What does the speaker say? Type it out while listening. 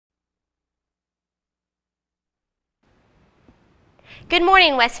Good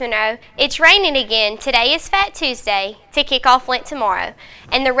morning, West Monroe. It's raining again. Today is Fat Tuesday to kick off Lent tomorrow,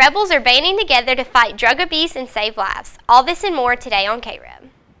 and the rebels are banding together to fight drug abuse and save lives. All this and more today on KREB.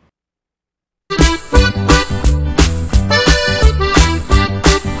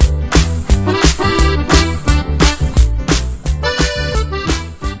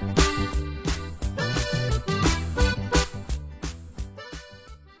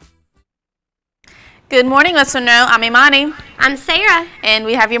 Good morning, West Monroe. I'm Imani. I'm Sarah. And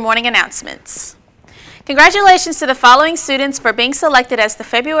we have your morning announcements. Congratulations to the following students for being selected as the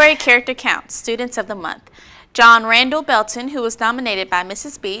February Character Count Students of the Month. John Randall Belton, who was nominated by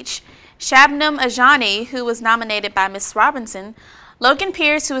Mrs. Beach, Shabnam Ajani, who was nominated by Ms. Robinson, Logan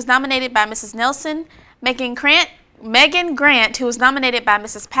Pierce, who was nominated by Mrs. Nelson, Megan Grant, who was nominated by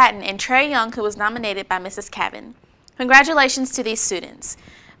Mrs. Patton, and Trey Young, who was nominated by Mrs. Cabin. Congratulations to these students.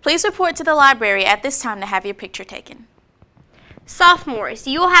 Please report to the library at this time to have your picture taken. Sophomores,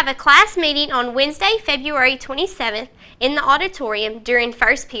 you will have a class meeting on Wednesday, February 27th in the auditorium during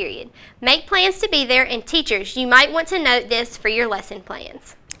first period. Make plans to be there, and teachers, you might want to note this for your lesson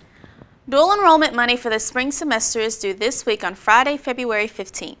plans. Dual enrollment money for the spring semester is due this week on Friday, February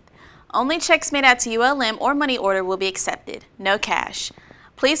 15th. Only checks made out to ULM or money order will be accepted. No cash.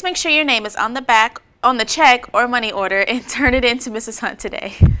 Please make sure your name is on the check or money order and turn it in to Mrs. Hunt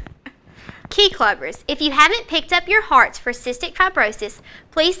today. Key Clubbers, if you haven't picked up your hearts for cystic fibrosis,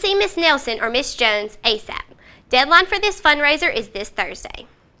 please see Miss Nelson or Miss Jones ASAP. Deadline for this fundraiser is this Thursday.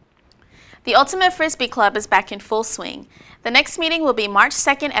 The Ultimate Frisbee Club is back in full swing. The next meeting will be March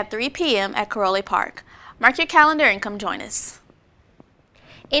 2nd at 3 p.m. at Caroli Park. Mark your calendar and come join us.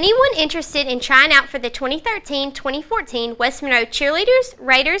 Anyone interested in trying out for the 2013-2014 West Monroe Cheerleaders,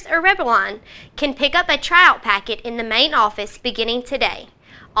 Raiders, or Rebel Line can pick up a tryout packet in the main office beginning today.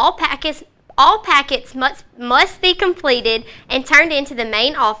 All packets must be completed and turned into the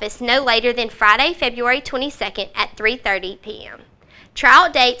main office no later than Friday, February 22nd at 3:30 p.m.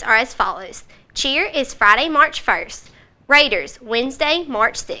 Tryout dates are as follows. Cheer is Friday, March 1st. Raiders, Wednesday,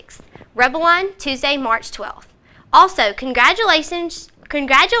 March 6th. Rebel Line, Tuesday, March 12th. Also, congratulations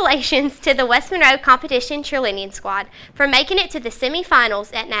to the West Monroe Competition Cheerleading Squad for making it to the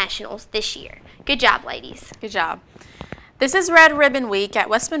semifinals at Nationals this year. Good job, ladies. Good job. This is Red Ribbon Week at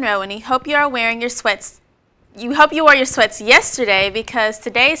West Monroe, and we hope you are wearing your sweats. You wore your sweats yesterday because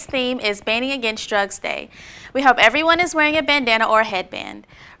today's theme is Banning Against Drugs Day. We hope everyone is wearing a bandana or a headband.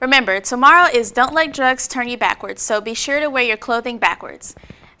 Remember, tomorrow is Don't Let Drugs Turn You Backwards, so be sure to wear your clothing backwards.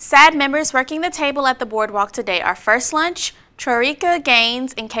 SAD members working the table at the boardwalk today are First Lunch, Trorika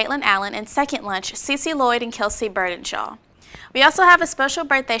Gaines and Caitlin Allen, and Second Lunch, Cece Lloyd and Kelsey Burdenshaw. We also have a special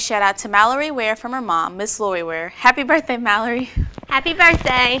birthday shout out to Mallory Ware from her mom, Miss Lori Ware. Happy birthday, Mallory. Happy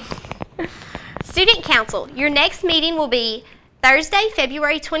birthday. Student Council, your next meeting will be Thursday,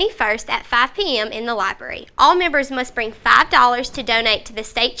 February 21st at 5 p.m. in the library. All members must bring $5 to donate to the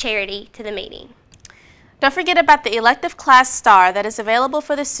state charity to the meeting. Don't forget about the elective class STAR that is available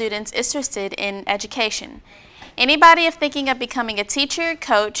for the students interested in education. Anybody thinking of becoming a teacher,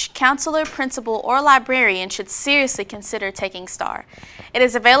 coach, counselor, principal, or librarian should seriously consider taking STAR. It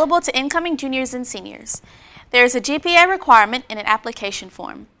is available to incoming juniors and seniors. There is a GPA requirement and an application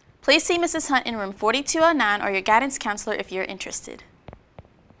form. Please see Mrs. Hunt in room 4209 or your guidance counselor if you're interested.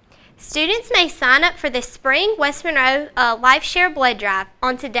 Students may sign up for the Spring West Monroe LifeShare Blood Drive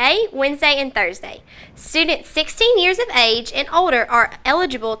on today, Wednesday, and Thursday. Students 16 years of age and older are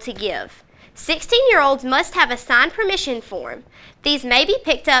eligible to give. 16-year-olds must have a signed permission form. These may be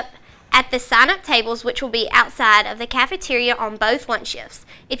picked up at the sign-up tables, which will be outside of the cafeteria on both lunch shifts.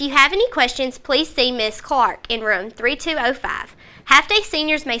 If you have any questions, please see Ms. Clark in room 3205. Half-day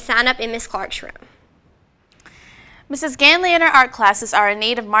seniors may sign up in Ms. Clark's room. Mrs. Ganley and her art classes are in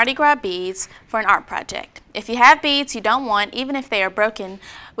need of Mardi Gras beads for an art project. If you have beads you don't want, even if they are broken,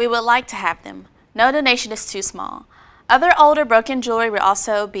 we would like to have them. No donation is too small. Other older broken jewelry will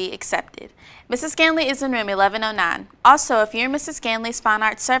also be accepted. Mrs. Ganley is in room 1109. Also, if you're in Mrs. Ganley's Fine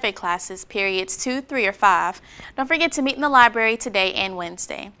Arts Survey classes, periods 2, 3, or 5, don't forget to meet in the library today and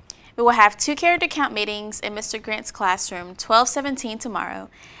Wednesday. We will have 2 character count meetings in Mr. Grant's classroom, 1217 tomorrow.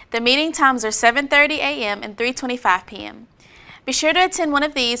 The meeting times are 7:30 a.m. and 3:25 p.m. Be sure to attend one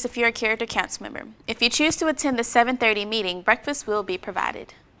of these if you're a character counts member. If you choose to attend the 7:30 meeting, breakfast will be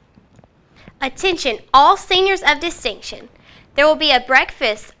provided. Attention, all seniors of distinction. There will be a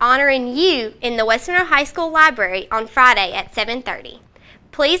breakfast honoring you in the West Monroe High School Library on Friday at 7:30.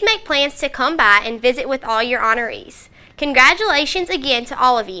 Please make plans to come by and visit with all your honorees. Congratulations again to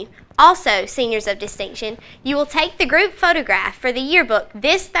all of you. Also, seniors of distinction, you will take the group photograph for the yearbook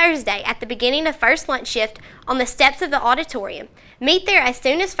this Thursday at the beginning of first lunch shift on the steps of the auditorium. Meet there as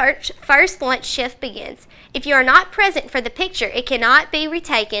soon as first lunch shift begins. If you are not present for the picture, it cannot be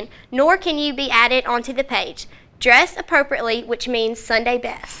retaken, nor can you be added onto the page. Dress appropriately, which means Sunday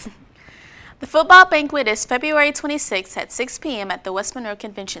best. The football banquet is February 26th at 6 p.m. at the West Monroe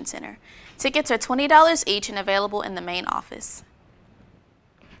Convention Center. Tickets are $20 each and available in the main office.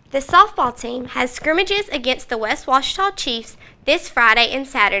 The softball team has scrimmages against the West Ouachita Chiefs this Friday and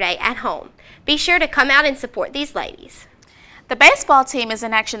Saturday at home. Be sure to come out and support these ladies. The baseball team is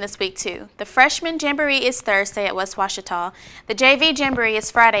in action this week too. The freshman jamboree is Thursday at West Ouachita, the JV jamboree is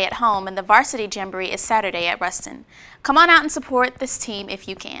Friday at home, and the varsity jamboree is Saturday at Ruston. Come on out and support this team if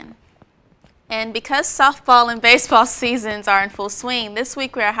you can. And because softball and baseball seasons are in full swing, this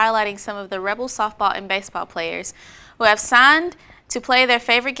week we are highlighting some of the Rebel softball and baseball players who have signed to play their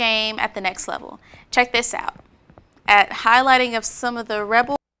favorite game at the next level. Check this out. At highlighting of some of the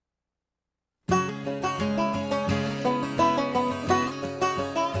Rebel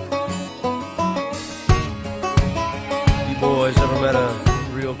boys ever met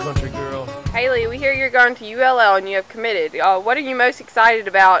a real country girl? Haley, we hear you're going to ULL and you have committed. What are you most excited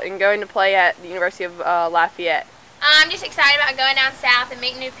about in going to play at the University of Lafayette? I'm just excited about going down south and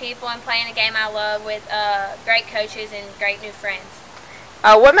meeting new people and playing a game I love with great coaches and great new friends.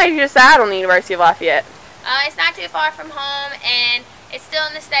 What made you decide on the University of Lafayette? It's not too far from home, and it's still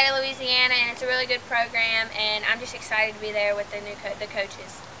in the state of Louisiana, and it's a really good program, and I'm just excited to be there with the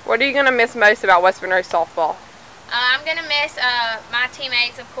coaches. What are you going to miss most about West Monroe softball? I'm going to miss my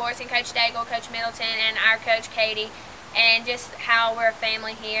teammates, of course, and Coach Daigle, Coach Middleton, and our Coach Katie, and just how we're a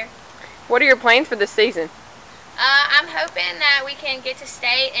family here. What are your plans for this season? I'm hoping that we can get to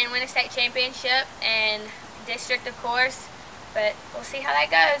state and win a state championship, and district, of course, but we'll see how that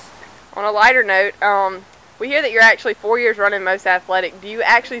goes. On a lighter note, we hear that you're actually 4 years running most athletic. Do you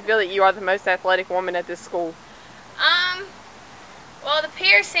actually feel that you are the most athletic woman at this school? Well, the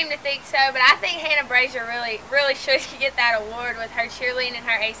peers seem to think so, but I think Hannah Brazier really should get that award with her cheerleading and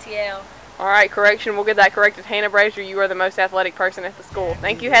her ACL. All right, correction. We'll get that corrected. Hannah Brazier, you are the most athletic person at the school.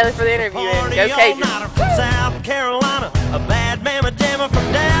 Thank you, Haley, for the interview, and go Cajuns. From South Carolina, a bad Bama jammer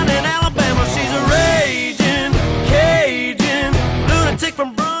from down in Alabama. She's a raging Cajun, lunatic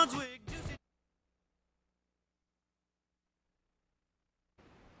from Brunswick.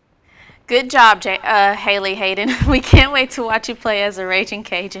 Good job, Haley Hayden. We can't wait to watch you play as a Raging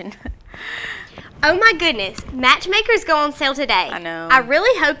Cajun. Oh my goodness, matchmakers go on sale today. I know. I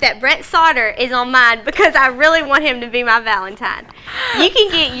really hope that Brett Sauter is on mine because I really want him to be my Valentine. You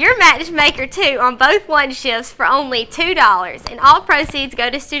can get your matchmaker too on both lunch shifts for only $2, and all proceeds go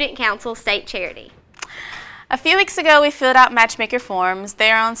to Student Council State Charity. A few weeks ago, we filled out matchmaker forms.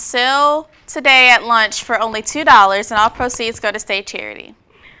 They are on sale today at lunch for only $2, and all proceeds go to state charity.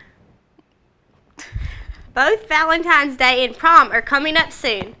 Both Valentine's Day and prom are coming up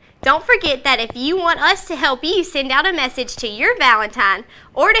soon. Don't forget that if you want us to help you send out a message to your Valentine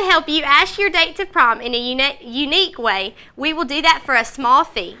or to help you ask your date to prom in a unique way, we will do that for a small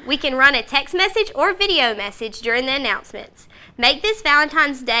fee. We can run a text message or video message during the announcements. Make this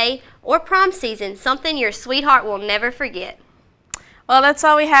Valentine's Day or prom season something your sweetheart will never forget. Well, that's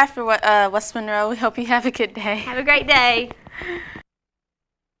all we have for West Monroe. We hope you have a good day. Have a great day.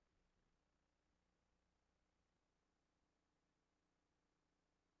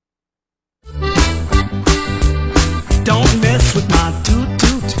 Don't mess with my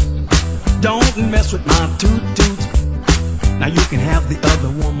toot-toot. Don't mess with my toot-toot. Now you can have the other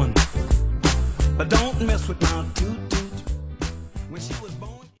woman, but don't mess with my toot-toot. When she was